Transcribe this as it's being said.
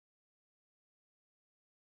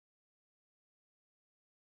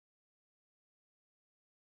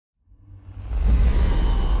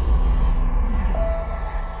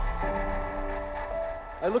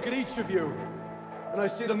I look at each of you, and I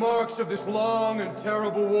see the marks of this long and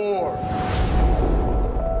terrible war.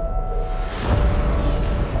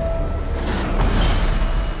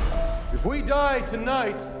 If we die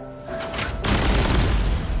tonight,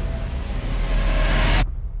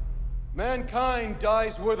 mankind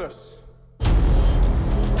dies with us.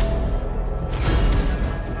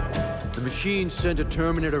 The machines sent a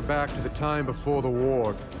Terminator back to the time before the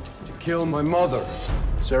war to kill my mother,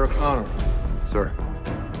 Sarah Connor. Sir,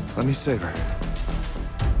 let me save her.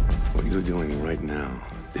 What you're doing right now,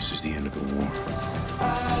 this is the end of the war.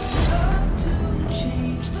 I'd love to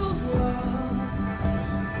change the world,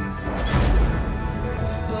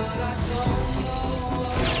 but I don't know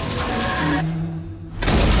what to do.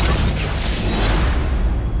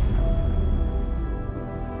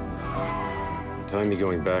 The time you're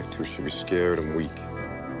going back to, she'll be scared and weak.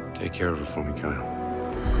 Take care of her for me, Kyle.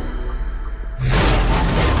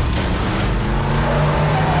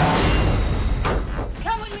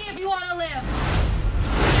 Come with me if you want to live.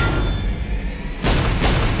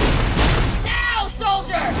 Now,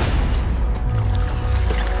 soldier!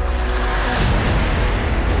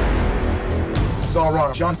 This is all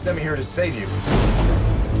wrong. John sent me here to save you.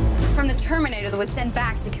 From the Terminator that was sent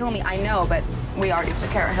back to kill me, I know, but we already took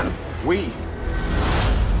care of him. We.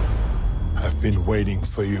 I've been waiting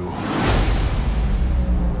for you.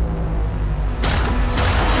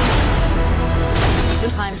 The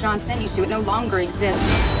time John sent you to, it no longer exists.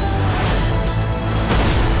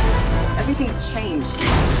 Everything's changed.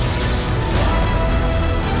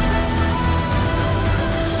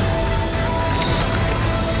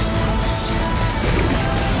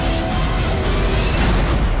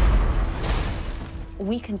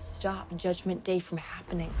 We can stop Judgment Day from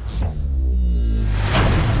happening.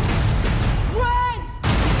 Run!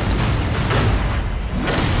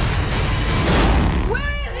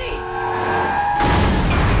 Where is he?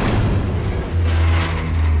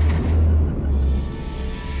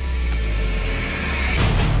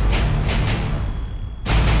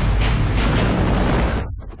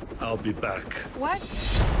 I'll be back. What?